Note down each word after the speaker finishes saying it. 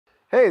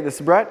Hey, this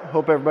is Brett.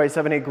 Hope everybody's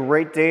having a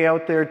great day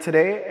out there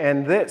today.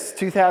 And this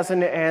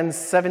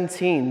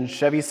 2017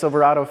 Chevy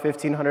Silverado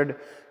 1500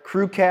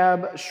 Crew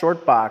Cab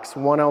Shortbox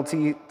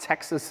 1LT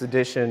Texas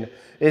Edition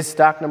is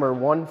stock number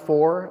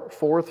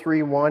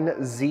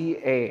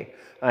 14431ZA.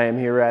 I am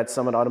here at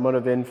Summit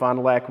Automotive in Fond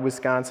du Lac,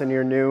 Wisconsin,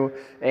 your new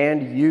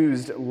and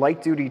used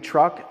light-duty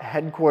truck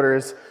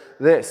headquarters.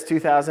 This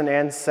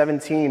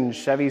 2017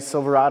 Chevy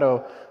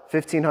Silverado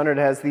 1500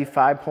 has the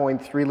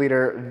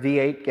 5.3-liter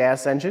V8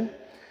 gas engine.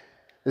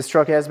 This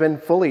truck has been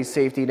fully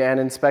safetied and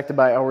inspected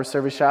by our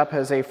service shop,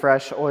 has a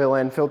fresh oil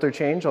and filter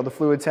change. All the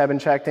fluids have been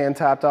checked and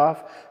topped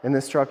off, and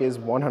this truck is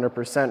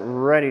 100%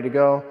 ready to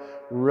go.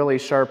 Really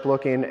sharp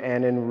looking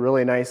and in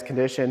really nice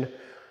condition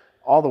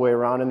all the way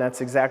around, and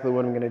that's exactly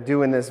what I'm going to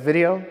do in this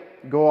video.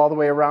 Go all the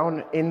way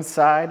around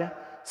inside,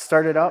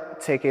 start it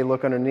up, take a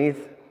look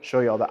underneath, show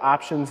you all the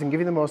options, and give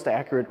you the most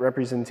accurate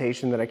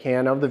representation that I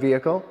can of the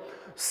vehicle.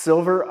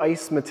 Silver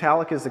Ice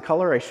Metallic is the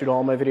color. I shoot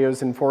all my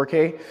videos in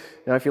 4K.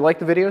 Now, if you like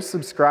the videos,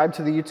 subscribe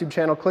to the YouTube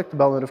channel, click the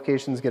bell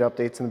notifications, get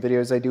updates on the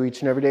videos I do each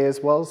and every day, as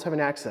well as having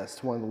access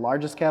to one of the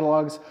largest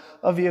catalogs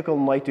of vehicle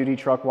and light-duty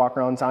truck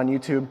walkarounds on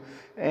YouTube,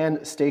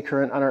 and stay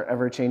current on our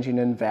ever-changing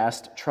and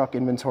vast truck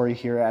inventory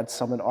here at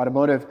Summit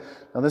Automotive.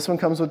 Now, this one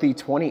comes with the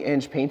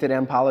 20-inch painted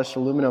and polished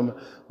aluminum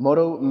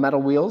Moto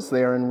metal wheels.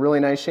 They are in really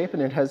nice shape,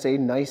 and it has a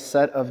nice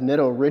set of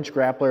Nitto Ridge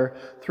Grappler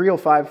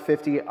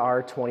 305/50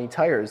 R20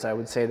 tires. I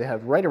would say they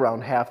have right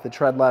around half the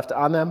tread left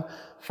on them.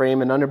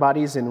 Frame and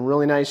underbody's in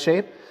really nice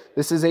shape.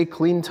 This is a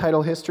clean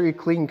title history,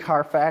 clean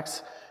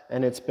CARFAX,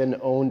 and it's been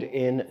owned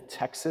in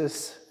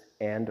Texas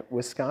and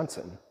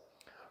Wisconsin.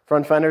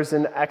 Front fender's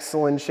in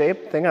excellent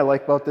shape. Thing I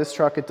like about this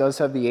truck, it does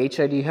have the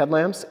HID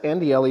headlamps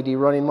and the LED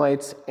running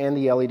lights and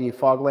the LED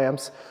fog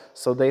lamps,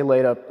 so they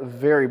light up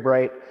very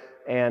bright,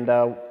 and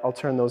I'll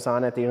turn those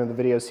on at the end of the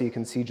video so you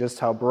can see just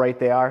how bright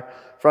they are.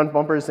 Front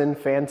bumper's in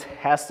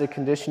fantastic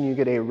condition. You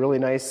get a really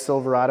nice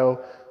Silverado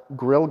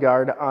grill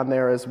guard on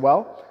there as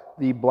well.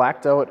 The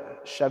blacked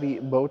out Chevy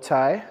bow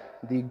tie.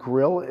 The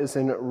grill is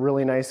in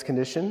really nice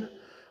condition.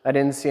 I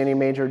didn't see any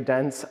major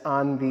dents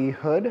on the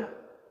hood.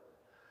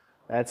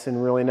 That's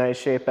in really nice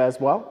shape as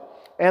well.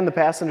 And the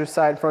passenger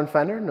side front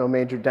fender, no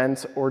major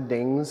dents or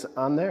dings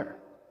on there.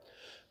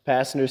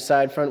 Passenger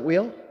side front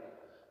wheel,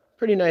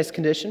 pretty nice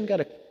condition.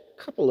 Got a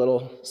couple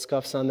little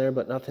scuffs on there,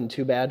 but nothing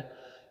too bad.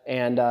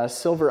 And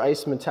Silver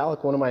Ice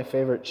Metallic, one of my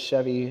favorite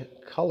Chevy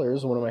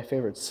colors, one of my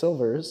favorite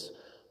silvers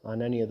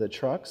on any of the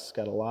trucks.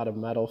 Got a lot of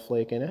metal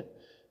flake in it.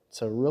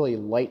 It's a really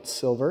light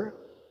silver,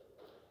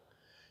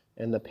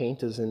 and the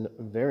paint is in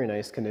very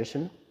nice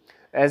condition.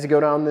 As you go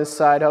down this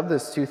side of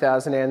this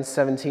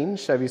 2017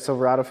 Chevy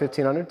Silverado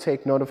 1500,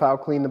 take note of how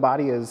clean the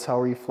body is,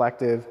 how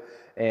reflective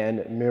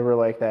and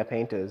mirror-like that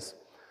paint is.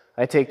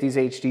 I take these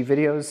HD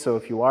videos, so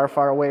if you are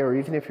far away or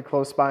even if you're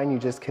close by and you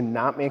just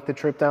cannot make the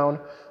trip down,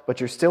 but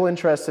you're still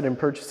interested in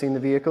purchasing the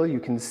vehicle, you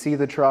can see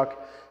the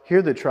truck,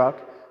 hear the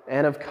truck,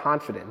 and have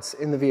confidence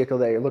in the vehicle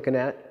that you're looking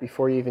at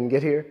before you even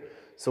get here.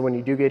 So when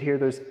you do get here,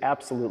 there's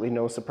absolutely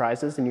no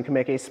surprises, and you can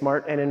make a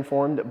smart and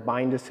informed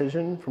buying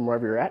decision from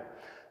wherever you're at.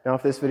 Now,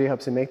 if this video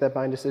helps you make that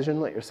buying decision,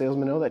 let your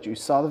salesman know that you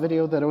saw the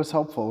video, that it was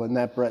helpful, and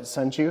that Brett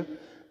sent you.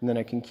 And then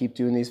I can keep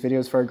doing these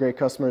videos for our great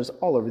customers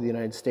all over the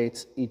United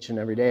States each and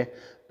every day.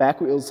 Back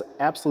wheel's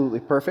absolutely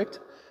perfect,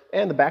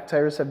 and the back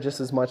tires have just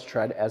as much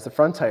tread as the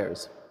front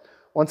tires.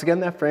 Once again,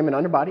 that frame and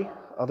underbody,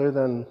 other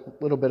than a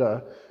little bit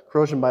of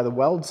corrosion by the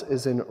welds,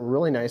 is in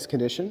really nice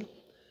condition.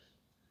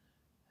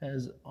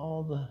 Has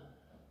all the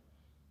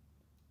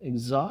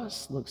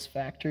exhaust, looks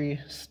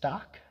factory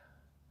stock.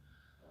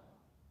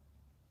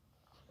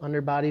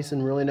 Underbody's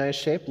in really nice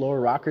shape. Lower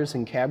rockers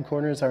and cab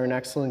corners are in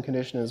excellent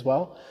condition as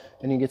well.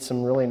 And you get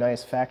some really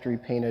nice factory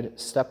painted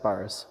step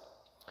bars.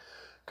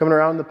 Coming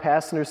around the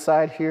passenger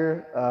side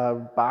here,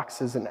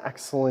 box is in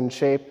excellent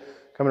shape.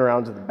 Coming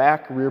around to the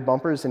back, rear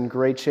bumper is in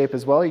great shape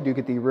as well. You do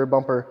get the rear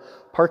bumper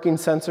parking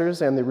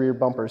sensors and the rear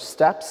bumper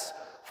steps.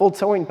 Full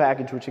towing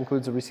package, which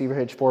includes a receiver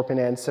hitch, 4-pin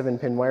and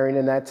 7-pin wiring,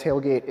 and that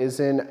tailgate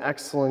is in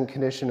excellent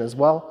condition as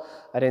well.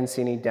 I didn't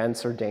see any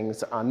dents or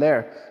dings on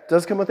there. It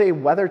does come with a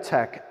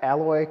WeatherTech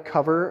alloy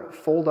cover,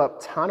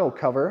 fold-up tonneau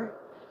cover,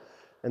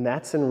 and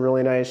that's in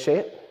really nice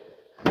shape.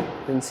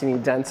 Didn't see any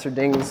dents or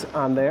dings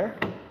on there.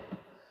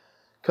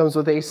 Comes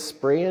with a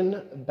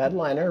spray-in bed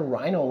liner,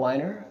 rhino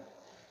liner.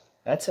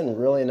 That's in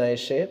really nice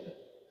shape.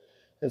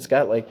 It's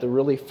got like the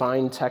really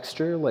fine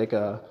texture, like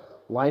a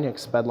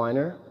Linux bed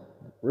liner.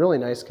 Really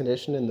nice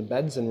condition, and the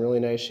bed's in really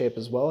nice shape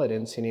as well. I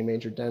didn't see any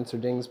major dents or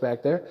dings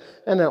back there.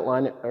 And that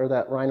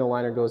rhino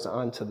liner goes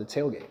onto the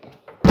tailgate.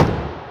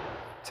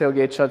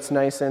 Tailgate shuts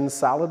nice and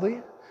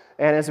solidly.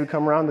 And as we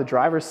come around the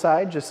driver's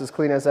side, just as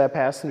clean as that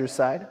passenger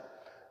side.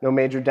 No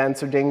major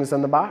dents or dings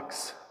on the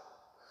box.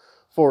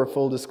 For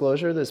full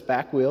disclosure, this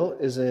back wheel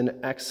is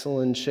in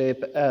excellent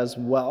shape as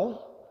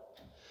well.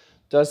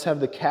 Does have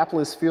the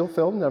capless fuel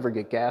film, never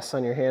get gas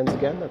on your hands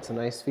again. That's a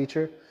nice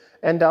feature.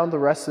 And down the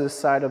rest of this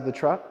side of the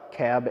truck,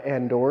 cab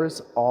and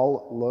doors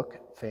all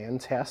look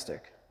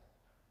fantastic.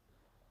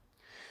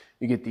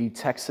 You get the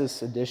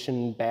Texas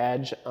Edition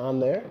badge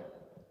on there.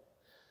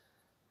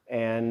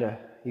 And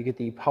you get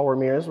the power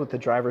mirrors with the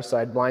driver's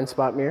side blind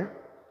spot mirror.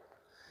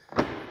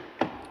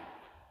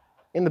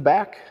 In the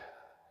back,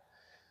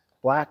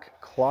 black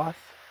cloth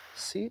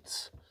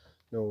seats,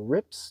 no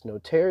rips, no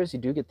tears. You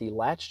do get the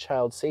latch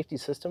child safety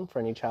system for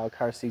any child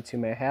car seats you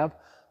may have.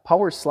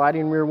 Power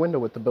sliding rear window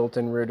with the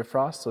built-in rear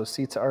defrost. Those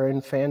seats are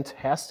in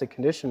fantastic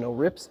condition. No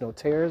rips, no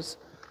tears.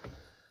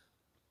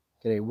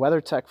 Get a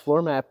WeatherTech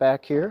floor mat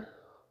back here.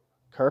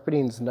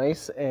 Carpeting's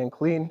nice and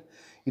clean.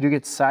 You do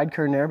get side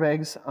curtain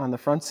airbags on the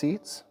front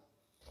seats.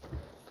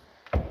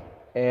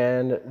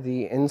 And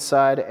the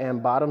inside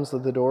and bottoms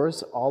of the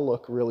doors all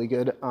look really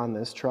good on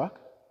this truck.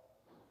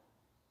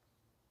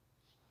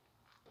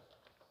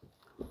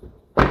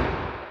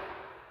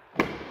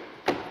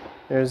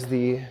 There's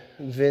the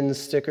VIN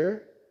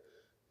sticker.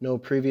 No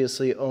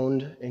previously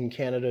owned in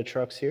Canada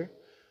trucks here.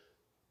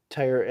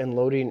 Tire and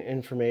loading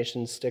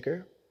information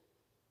sticker.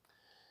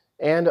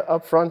 And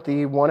up front,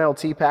 the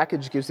 1LT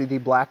package gives you the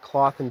black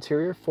cloth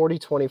interior,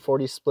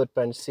 40-20-40 split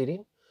bench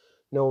seating.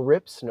 No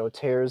rips, no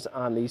tears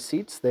on these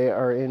seats. They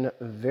are in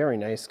very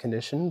nice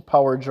condition.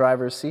 Power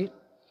driver's seat.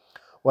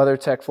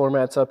 WeatherTech floor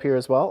mats up here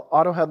as well.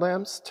 Auto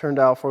headlamps, turn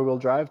dial 4-wheel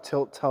drive,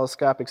 tilt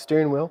telescopic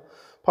steering wheel.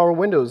 Power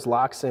windows,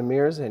 locks and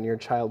mirrors, and your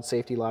child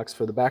safety locks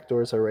for the back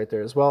doors are right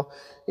there as well.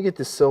 You get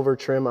the silver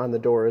trim on the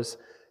doors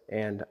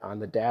and on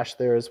the dash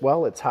there as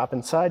well. Let's hop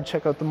inside,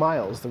 check out the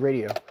miles, the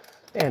radio,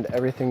 and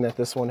everything that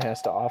this one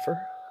has to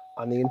offer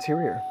on the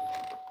interior.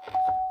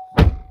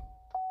 You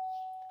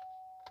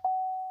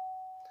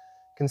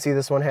can see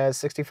this one has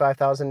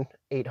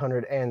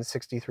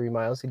 65,863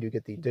 miles. You do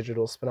get the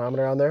digital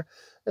speedometer on there,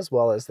 as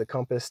well as the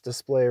compass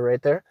display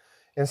right there.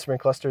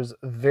 Instrument cluster's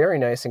very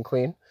nice and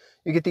clean.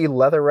 You get the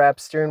leather wrapped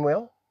steering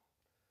wheel,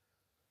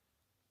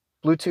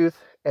 Bluetooth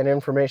and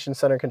information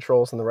center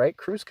controls on the right,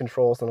 cruise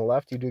controls on the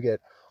left. You do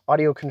get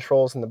audio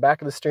controls in the back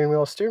of the steering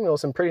wheel. Steering wheel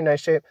is in pretty nice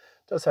shape.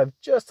 It does have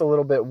just a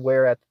little bit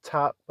wear at the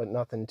top, but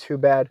nothing too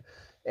bad.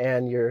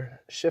 And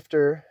your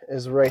shifter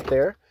is right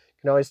there.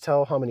 You can always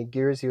tell how many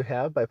gears you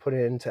have by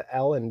putting it into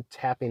L and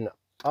tapping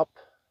up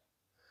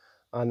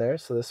on there.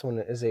 So this one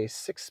is a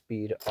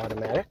 6-speed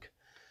automatic.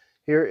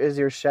 Here is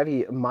your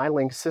Chevy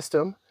MyLink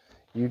system.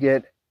 You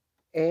get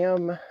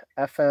AM,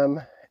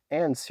 FM,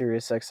 and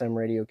Sirius XM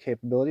radio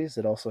capabilities.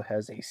 It also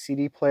has a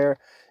CD player.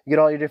 You get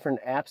all your different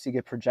apps. You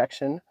get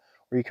projection,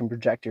 where you can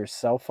project your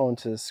cell phone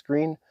to the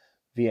screen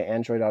via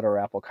Android Auto or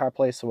Apple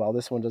CarPlay. So while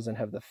this one doesn't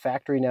have the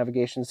factory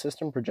navigation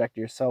system, project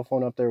your cell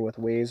phone up there with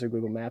Waze or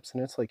Google Maps,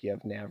 and it's like you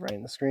have nav right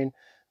in the screen.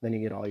 Then you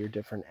get all your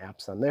different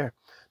apps on there.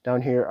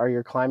 Down here are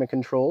your climate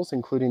controls,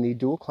 including the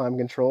dual climate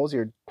controls,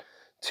 your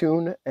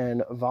tune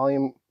and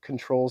volume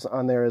controls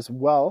on there as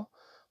well.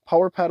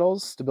 Power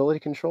pedals, stability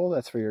control,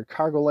 that's for your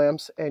cargo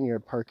lamps and your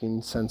parking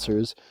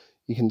sensors.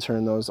 You can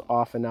turn those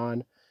off and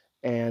on.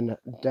 And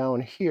down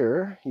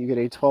here, you get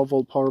a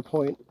 12-volt power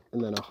point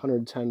and then a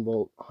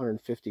 110-volt,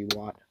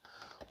 150-watt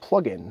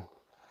plug-in.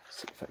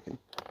 See if I can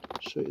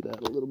show you that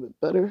a little bit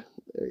better.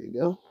 There you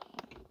go.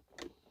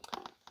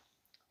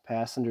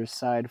 Passenger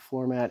side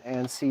floor mat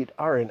and seat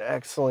are in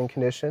excellent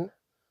condition.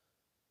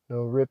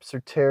 No rips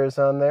or tears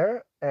on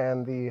there.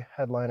 And the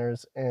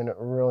headliner's in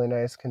really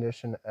nice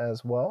condition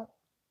as well.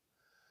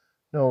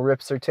 No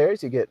rips or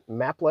tears. You get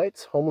map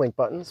lights, Homelink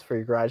buttons for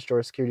your garage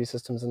door security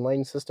systems and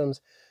lane systems,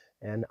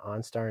 and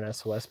OnStar and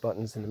SOS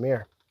buttons in the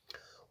mirror.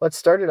 Let's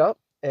start it up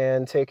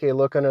and take a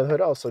look under the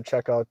hood. Also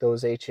check out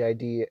those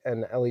HID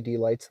and LED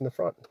lights in the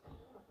front.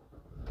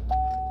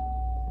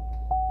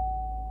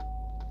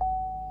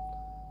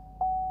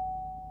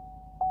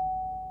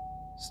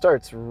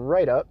 Starts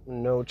right up,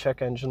 no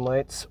check engine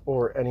lights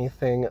or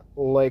anything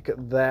like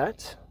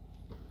that,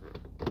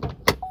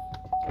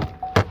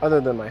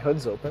 other than my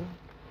hood's open.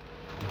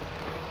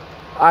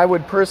 I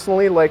would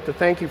personally like to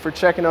thank you for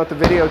checking out the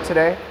video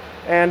today,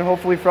 and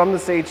hopefully from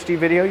this HD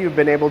video you've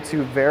been able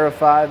to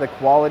verify the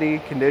quality,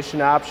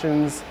 condition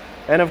options,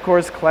 and of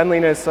course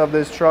cleanliness of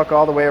this truck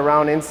all the way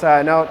around,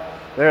 inside and out.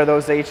 There are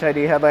those HID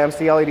headlamps.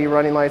 The LED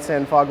running lights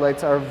and fog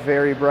lights are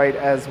very bright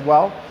as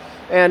well.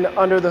 And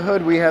under the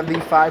hood we have the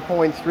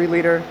 5.3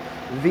 liter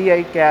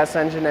V8 gas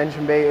engine.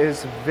 Engine bay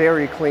is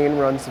very clean,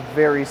 runs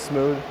very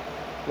smooth.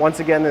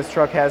 Once again, this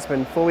truck has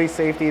been fully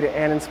safetied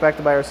and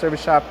inspected by our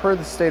service shop per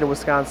the state of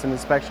Wisconsin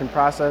inspection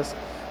process.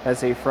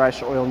 Has a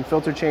fresh oil and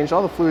filter change.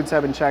 All the fluids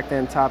have been checked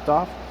and topped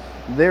off.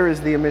 There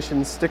is the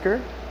emissions sticker.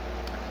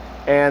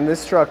 And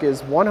this truck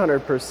is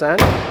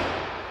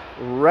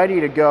 100% ready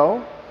to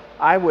go.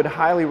 I would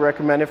highly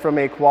recommend it from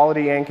a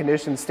quality and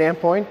condition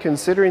standpoint.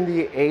 Considering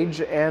the age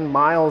and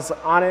miles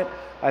on it,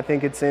 I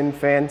think it's in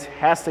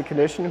fantastic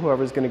condition.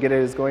 Whoever's going to get it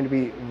is going to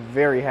be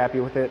very happy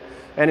with it.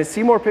 And to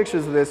see more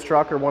pictures of this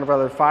truck or one of our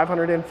other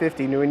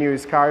 550 new and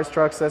used cars,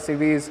 trucks,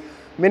 SUVs,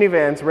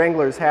 minivans,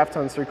 Wranglers, half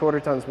tons,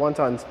 3/4 tons, 1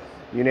 tons,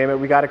 you name it,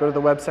 we got to go to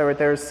the website right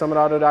there,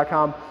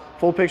 summitauto.com.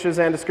 Full pictures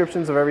and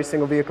descriptions of every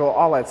single vehicle,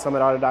 all at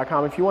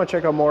summitauto.com. If you want to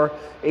check out more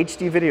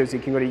HD videos, you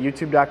can go to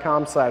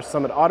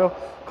youtube.com/summitauto.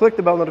 Click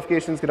the bell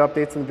notifications, get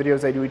updates on the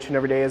videos I do each and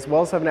every day, as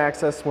well as having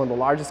access to one of the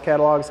largest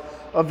catalogs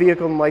of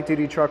vehicle and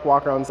light-duty truck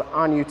walkarounds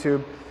on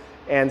YouTube.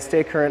 and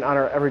stay current on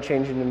our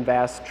ever-changing and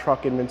vast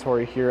truck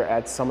inventory here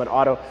at Summit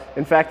Auto.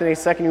 In fact, in a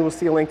second you will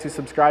see a link to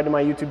subscribe to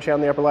my YouTube channel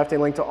in the upper left, a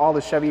link to all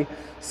the Chevy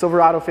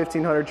Silverado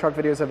 1500 truck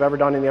videos I've ever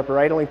done in the upper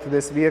right, a link to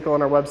this vehicle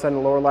on our website in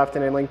the lower left,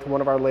 and a link to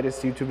one of our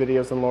latest YouTube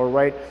videos in the lower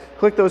right.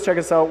 Click those, check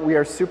us out. We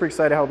are super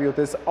excited to help you with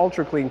this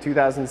ultra clean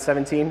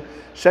 2017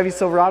 Chevy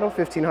Silverado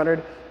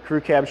 1500 Crew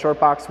Cab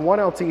Shortbox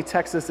 1LT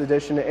Texas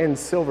Edition in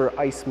silver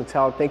ice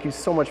metallic. Thank you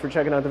so much for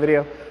checking out the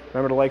video.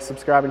 Remember to like,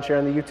 subscribe, and share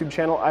on the YouTube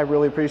channel. I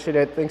really appreciate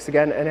it. Thanks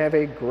again, and have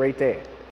a great day.